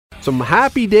some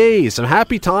happy days, some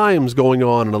happy times going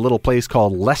on in a little place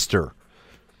called Leicester.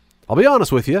 I'll be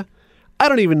honest with you, I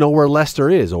don't even know where Leicester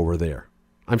is over there.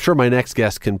 I'm sure my next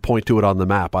guest can point to it on the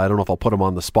map. I don't know if I'll put him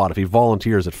on the spot. If he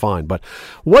volunteers, it's fine. But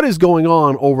what is going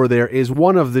on over there is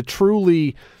one of the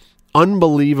truly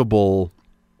unbelievable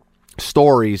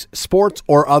stories, sports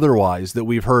or otherwise, that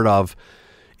we've heard of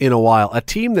in a while. A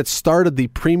team that started the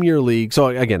Premier League. So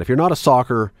again, if you're not a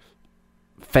soccer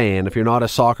fan, if you're not a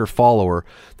soccer follower,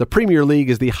 the Premier League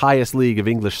is the highest league of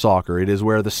English soccer. It is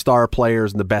where the star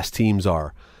players and the best teams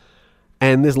are.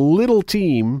 And this little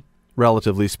team,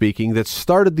 relatively speaking, that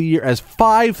started the year as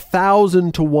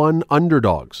 5,000 to 1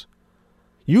 underdogs.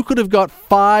 You could have got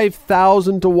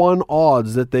 5,000 to 1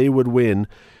 odds that they would win.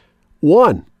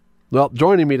 Won. Well,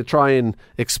 joining me to try and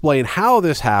explain how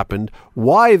this happened,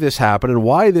 why this happened, and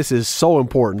why this is so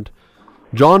important,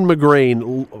 John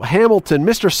McGrane, Hamilton,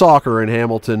 Mr. Soccer in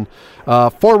Hamilton,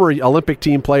 former Olympic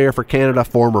team player for Canada,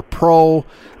 former pro.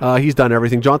 He's done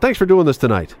everything. John, thanks for doing this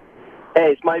tonight.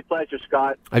 Hey, it's my pleasure,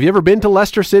 Scott. Have you ever been to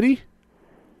Leicester City?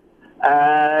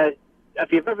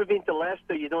 If you've ever been to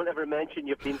Leicester, you don't ever mention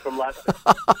you've been from Leicester.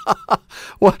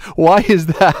 Why is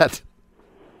that?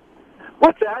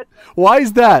 What's that? Why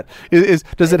is that?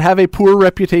 Does it have a poor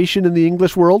reputation in the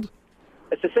English world?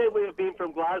 It's the same way of being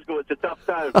from Glasgow. It's a tough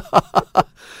town.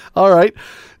 All right.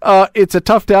 It's a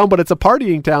tough town, but it's a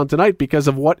partying town tonight because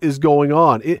of what is going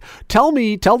on. Tell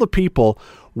the people,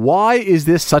 why is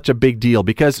this such a big deal?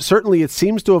 Because certainly it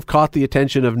seems to have caught the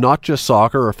attention of not just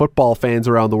soccer or football fans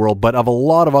around the world, but of a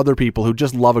lot of other people who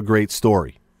just love a great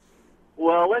story.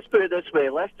 Well, let's put it this way.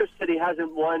 Leicester City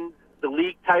hasn't won the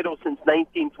league title since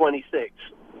 1926.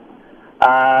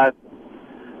 I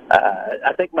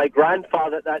think my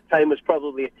grandfather at that time was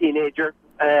probably a teenager.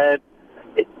 The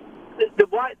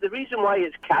reason why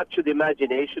it's captured the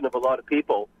imagination of a lot of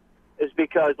people is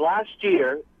because last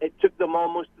year it took them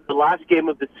almost to the last game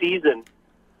of the season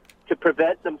to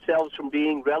prevent themselves from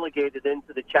being relegated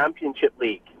into the Championship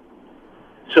League.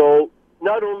 So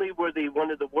not only were they one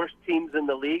of the worst teams in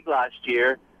the league last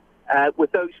year,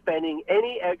 without spending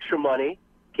any extra money,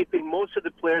 keeping most of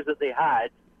the players that they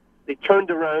had, they turned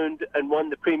around and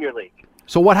won the Premier League.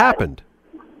 So what happened?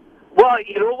 Well,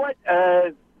 you know what?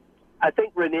 I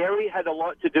think Ranieri had a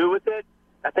lot to do with it.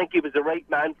 I think he was the right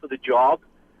man for the job.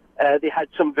 They had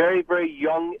some very, very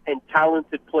young and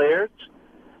talented players.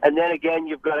 And then again,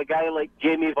 you've got a guy like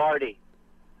Jamie Vardy,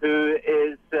 who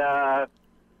is,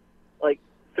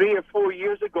 3 or 4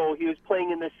 years ago, he was playing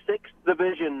in the 6th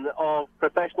division of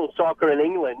professional soccer in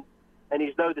England, and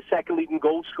he's now the second leading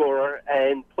goal scorer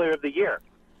and player of the year.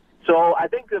 So I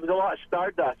think there was a lot of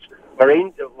stardust,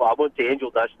 I won't say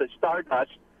angel dust, but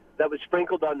stardust that was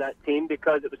sprinkled on that team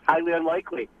because it was highly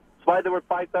unlikely. That's why there were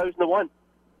 5,000 to 1.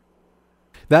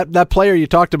 That player you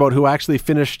talked about who actually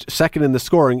finished second in the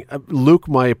scoring, Luke,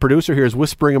 my producer here, is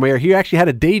whispering in my ear. He actually had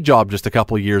a day job just a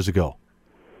couple of years ago.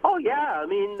 Oh, yeah.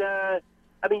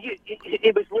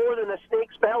 It was lower than a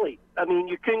snake's belly.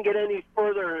 You couldn't get any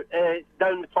further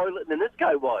down the toilet than this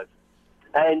guy was.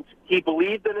 And he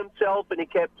believed in himself, and he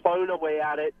kept plowing away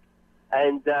at it.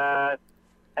 And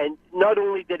not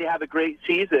only did he have a great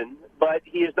season, but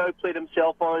he has now played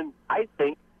himself on, I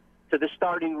think, to the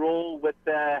starting role with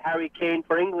Harry Kane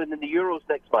for England in the Euros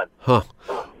next month. Huh.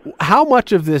 How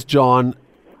much of this, John,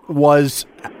 was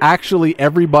actually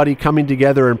everybody coming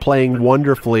together and playing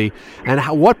wonderfully, and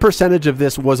what percentage of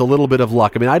this was a little bit of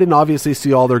luck? I didn't obviously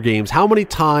see all their games. How many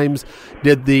times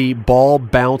did the ball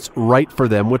bounce right for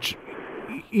them, which,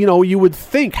 you would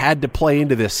think had to play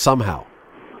into this somehow?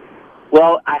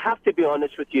 Well, I have to be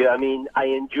honest with you. I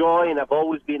enjoy, and I've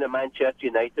always been a Manchester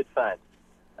United fan.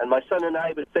 And my son and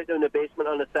I would sit down in the basement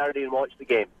on a Saturday and watch the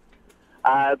game.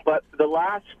 But for the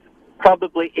last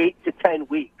probably 8 to 10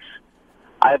 weeks,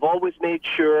 I've always made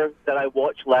sure that I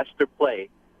watch Leicester play,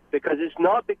 because it's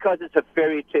not because it's a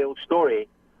fairy tale story.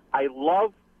 I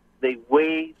love the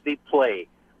way they play.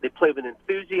 They play with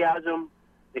enthusiasm.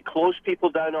 They close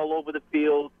people down all over the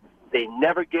field. They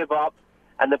never give up.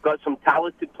 And they've got some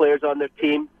talented players on their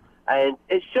team. And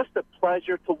it's just a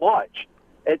pleasure to watch.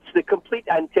 It's the complete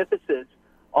antithesis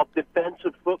of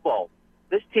defensive football.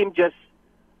 This team just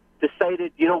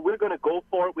decided, we're going to go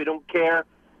for it. We don't care.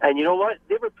 And you know what?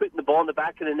 They were putting the ball in the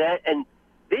back of the net, and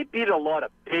they beat a lot of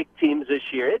big teams this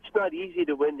year. It's not easy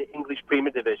to win the English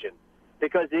Premier Division,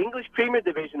 because the English Premier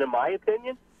Division, in my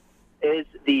opinion, is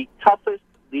the toughest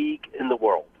league in the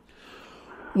world.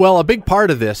 Well, a big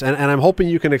part of this, and I'm hoping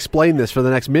you can explain this for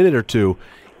the next minute or two,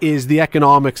 is the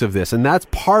economics of this. And that's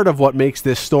part of what makes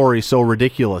this story so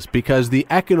ridiculous, because the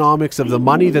economics of the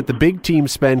money that the big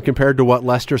teams spend compared to what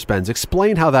Leicester spends.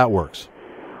 Explain how that works.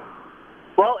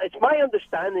 Well, it's my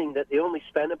understanding that they only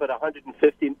spent about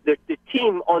 150. The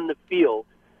team on the field,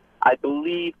 I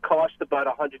believe, cost about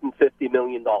 $150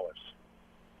 million.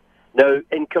 Now,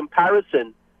 in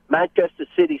comparison, Manchester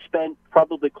City spent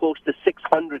probably close to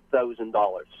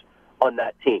 $600,000 on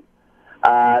that team.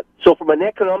 So from an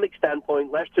economic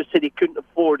standpoint, Leicester City couldn't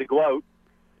afford to go out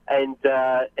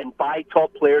and buy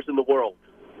top players in the world.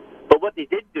 But what they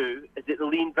did do is it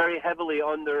leaned very heavily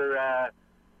on their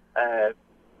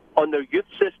youth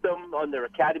system, on their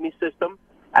academy system,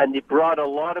 and they brought a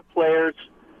lot of players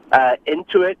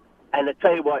into it. And I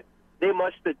tell you what, they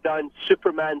must have done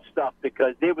Superman stuff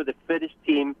because they were the fittest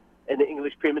team in the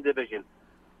English Premier Division.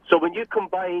 So when you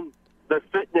combine their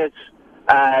fitness,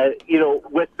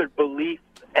 with their belief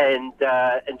and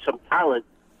some talent,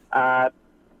 I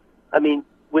mean,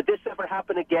 would this ever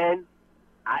happen again?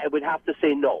 I would have to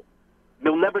say no.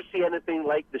 You'll never see anything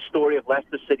like the story of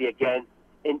Leicester City again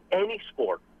in any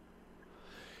sport.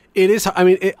 It is. I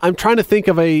mean, I'm trying to think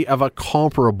of a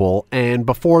comparable. And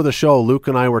before the show, Luke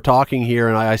and I were talking here,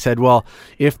 and I said, well,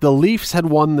 if the Leafs had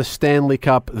won the Stanley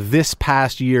Cup this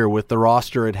past year with the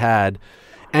roster it had,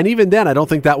 and even then, I don't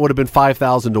think that would have been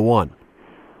 5,000 to 1.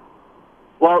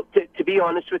 Well, to be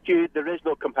honest with you, there is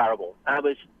no comparable. I've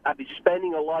been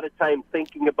spending a lot of time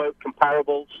thinking about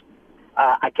comparables.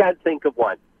 I can't think of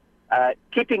one.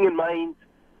 Keeping in mind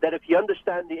that if you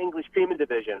understand the English Premier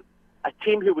Division, a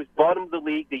team who was bottom of the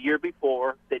league the year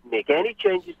before didn't make any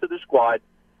changes to the squad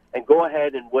and go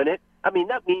ahead and win it. I mean,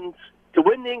 that means to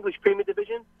win the English Premier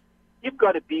Division, you've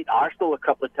got to beat Arsenal a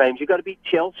couple of times. You've got to beat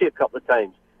Chelsea a couple of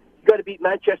times. You've got to beat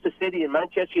Manchester City and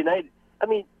Manchester United. I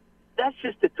mean, that's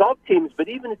just the top teams, but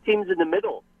even the teams in the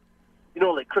middle,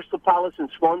 like Crystal Palace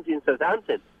and Swansea and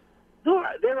Southampton,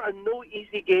 there are no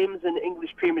easy games in the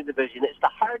English Premier Division. It's the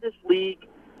hardest league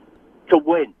to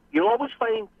win. You'll always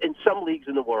find in some leagues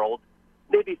in the world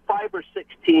maybe 5 or 6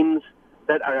 teams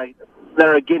that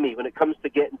are a gimme when it comes to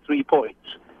getting 3 points.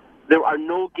 There are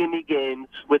no gimme games,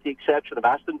 with the exception of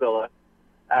Aston Villa,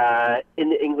 in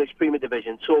the English Premier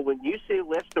Division. So when you say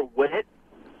Leicester win it,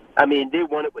 I mean, they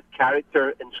won it with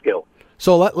character and skill.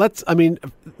 So let's, I mean,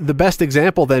 the best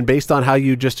example then, based on how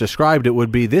you just described it,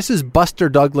 would be this is Buster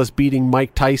Douglas beating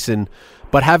Mike Tyson,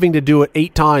 but having to do it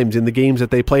 8 times in the games that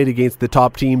they played against the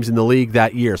top teams in the league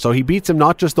that year. So he beats him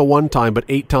not just the one time, but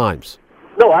 8 times.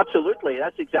 No, absolutely.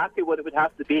 That's exactly what it would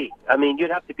have to be. I mean, you'd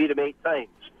have to beat him 8 times.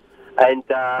 And,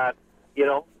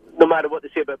 no matter what they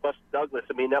say about Buster Douglas,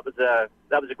 I mean, that was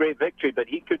a great victory, but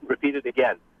he couldn't repeat it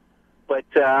again. But,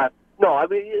 no, I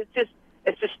mean,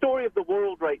 it's the story of the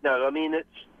world right now. I mean,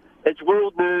 it's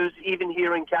world news, even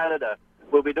here in Canada,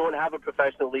 where we don't have a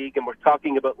professional league, and we're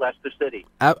talking about Leicester City.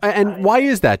 And why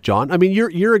is that, John? I mean,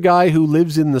 you're a guy who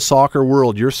lives in the soccer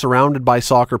world. You're surrounded by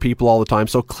soccer people all the time.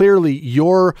 So clearly,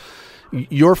 your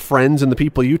friends and the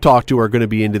people you talk to are going to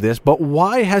be into this. But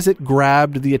why has it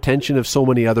grabbed the attention of so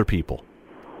many other people?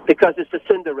 Because it's a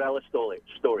Cinderella story.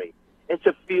 It's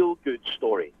a feel-good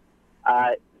story.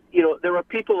 There are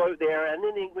people out there, and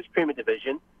in the English Premier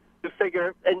Division, who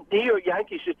figure, and the New York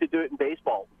Yankees used to do it in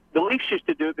baseball. The Leafs used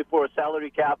to do it before a salary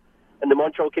cap, and the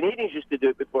Montreal Canadiens used to do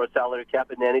it before a salary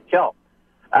cap in the NHL.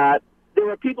 There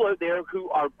are people out there who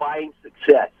are buying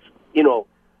success.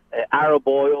 Ara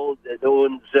Boyle that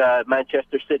owns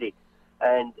Manchester City,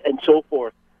 and so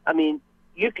forth. I mean,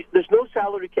 there's no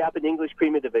salary cap in the English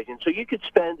Premier Division, so you could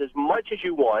spend as much as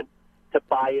you want to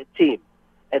buy a team.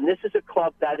 And this is a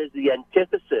club that is the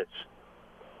antithesis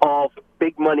of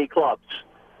big money clubs.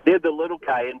 They're the little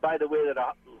guy, and by the way,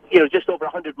 they're just over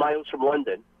 100 miles from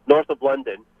London, north of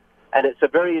London, and it's a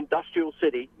very industrial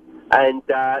city, and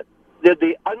they're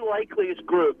the unlikeliest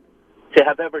group to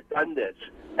have ever done this.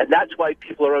 And that's why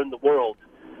people around the world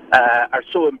are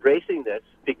so embracing this,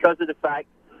 because of the fact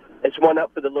it's one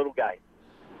up for the little guy.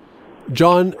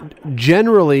 John,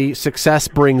 generally success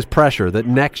brings pressure. That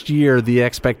next year the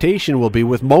expectation will be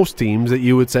with most teams that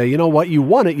you would say, you know what, you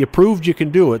won it, you proved you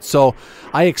can do it. So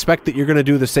I expect that you're going to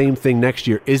do the same thing next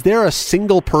year. Is there a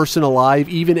single person alive,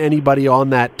 even anybody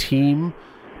on that team,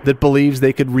 that believes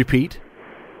they could repeat?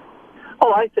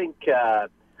 Oh, I think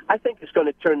it's going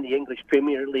to turn the English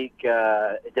Premier League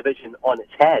division on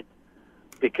its head,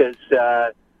 because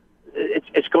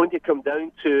it's going to come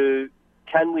down to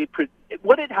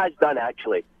what it has done,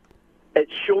 actually.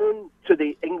 It's shown to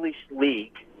the English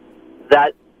League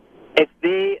that if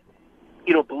they,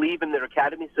 believe in their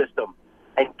academy system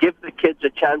and give the kids a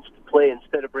chance to play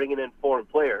instead of bringing in foreign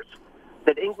players,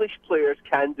 that English players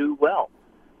can do well.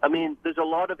 I mean, there's a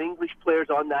lot of English players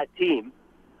on that team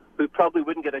who probably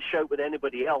wouldn't get a shout with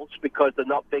anybody else because they're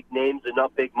not big names, they're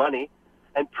not big money,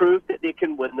 and prove that they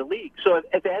can win the league. So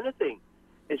if anything,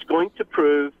 it's going to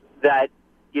prove that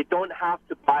you don't have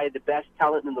to buy the best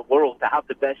talent in the world to have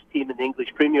the best team in the English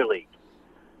Premier League.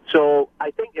 So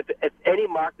I think if any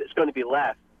mark that's going to be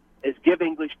left is give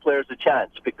English players a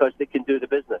chance because they can do the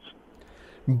business.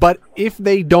 But if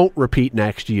they don't repeat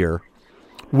next year,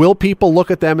 will people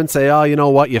look at them and say, oh, you know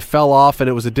what, you fell off and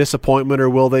it was a disappointment? Or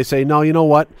will they say, no, you know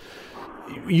what,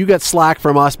 you get slack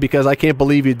from us because I can't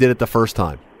believe you did it the first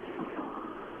time?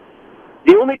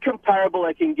 The only comparable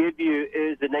I can give you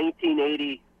is the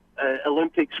 1980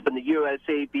 Olympics when the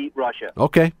USA beat Russia.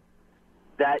 Okay.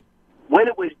 That when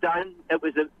it was done, it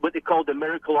was what they called a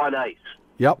miracle on ice.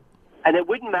 Yep. And it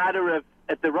wouldn't matter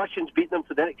if the Russians beat them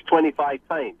for the next 25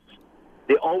 times.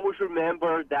 They always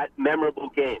remember that memorable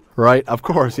game. Right, of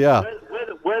course, yeah.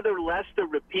 Whether Leicester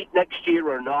repeat next year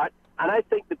or not, and I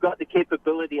think they've got the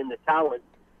capability and the talent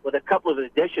with a couple of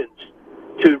additions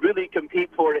to really compete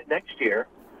for it next year,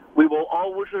 we will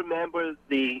always remember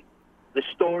the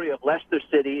story of Leicester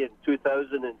City in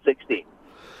 2016.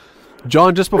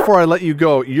 John, just before I let you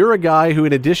go, you're a guy who,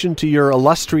 in addition to your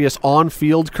illustrious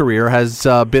on-field career, has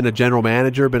been a general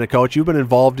manager, been a coach. You've been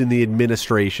involved in the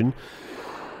administration.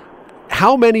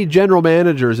 How many general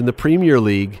managers in the Premier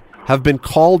League have been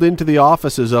called into the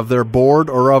offices of their board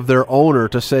or of their owner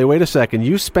to say, wait a second,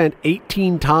 you spent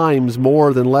 18 times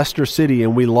more than Leicester City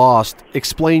and we lost.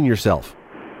 Explain yourself.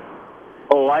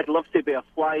 Oh, I'd love to be a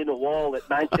fly in the wall at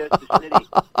Manchester City.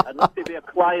 I'd love to be a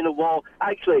fly in the wall.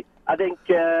 Actually, I think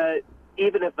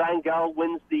even if Van Gaal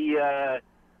wins the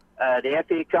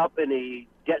FA Cup and he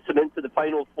gets them into the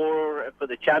Final Four for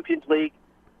the Champions League,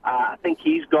 I think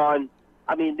he's gone.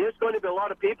 I mean, there's going to be a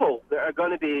lot of people that are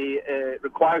going to be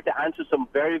required to answer some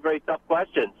very, very tough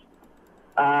questions.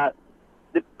 But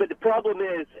the problem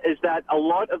is that a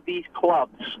lot of these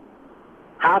clubs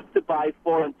have to buy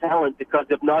foreign talent because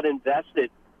they've not invested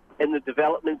in the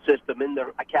development system, in their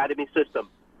academy system.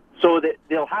 So that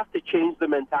they'll have to change their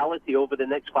mentality over the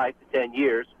next 5 to 10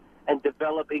 years and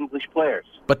develop English players.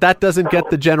 But that doesn't get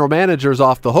the general managers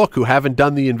off the hook who haven't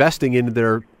done the investing in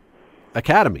their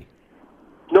academy.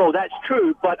 No, that's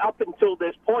true, but up until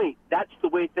this point, that's the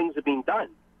way things have been done.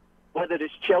 Whether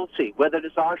it's Chelsea, whether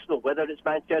it's Arsenal, whether it's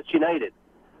Manchester United.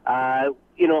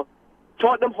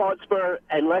 Tottenham Hotspur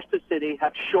and Leicester City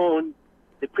have shown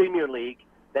the Premier League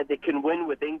that they can win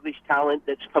with English talent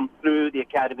that's come through the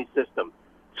academy system.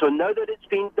 So now that it's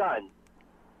been done,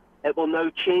 it will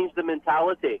now change the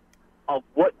mentality of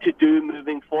what to do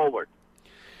moving forward.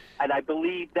 And I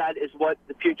believe that is what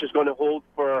the future is going to hold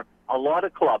for a lot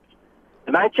of clubs.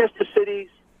 The Manchester Cities,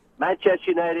 Manchester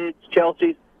United,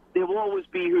 Chelsea, they will always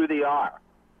be who they are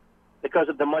because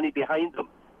of the money behind them.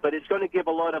 But it's going to give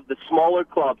a lot of the smaller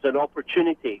clubs an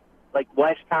opportunity, like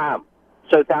West Ham,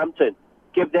 Southampton,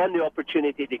 give them the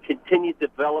opportunity to continue to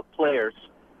develop players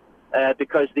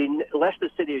because Leicester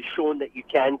City has shown that you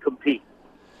can compete.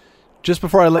 Just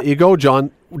before I let you go,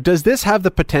 John, does this have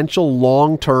the potential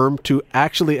long-term to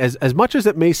actually, as much as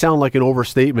it may sound like an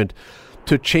overstatement,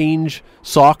 to change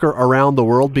soccer around the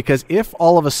world? Because if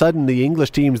all of a sudden the English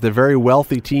teams, the very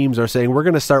wealthy teams, are saying we're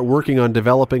going to start working on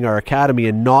developing our academy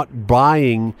and not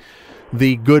buying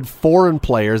the good foreign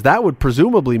players, that would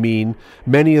presumably mean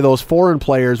many of those foreign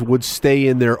players would stay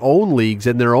in their own leagues,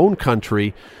 in their own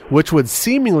country, which would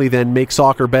seemingly then make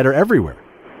soccer better everywhere.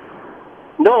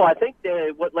 No, I think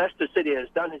what Leicester City has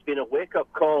done has been a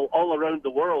wake-up call all around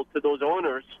the world to those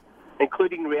owners,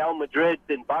 including Real Madrid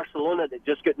and Barcelona that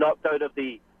just got knocked out of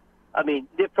they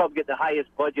probably get the highest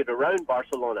budget around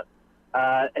Barcelona.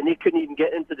 And they couldn't even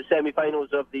get into the semi-finals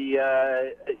of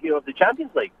the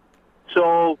Champions League.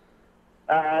 So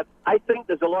I think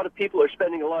there's a lot of people who are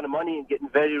spending a lot of money and getting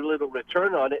very little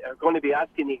return on it are going to be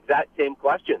asking the exact same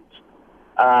questions.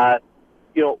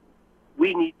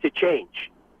 We need to change.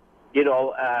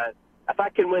 If I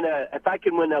can win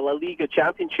a La Liga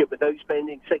championship without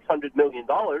spending $600 million,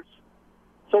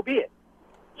 so be it.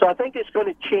 So I think it's going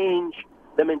to change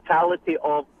the mentality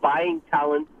of buying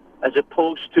talent as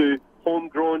opposed to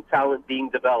homegrown talent being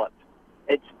developed.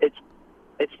 It's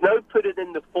now put it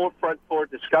in the forefront for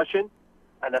discussion,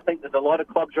 and I think that a lot of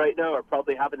clubs right now are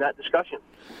probably having that discussion.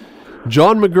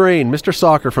 John McGrane, Mr.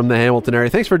 Soccer from the Hamilton area.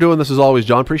 Thanks for doing this as always,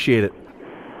 John. Appreciate it.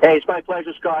 Hey, it's my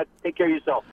pleasure, Scott. Take care of yourself.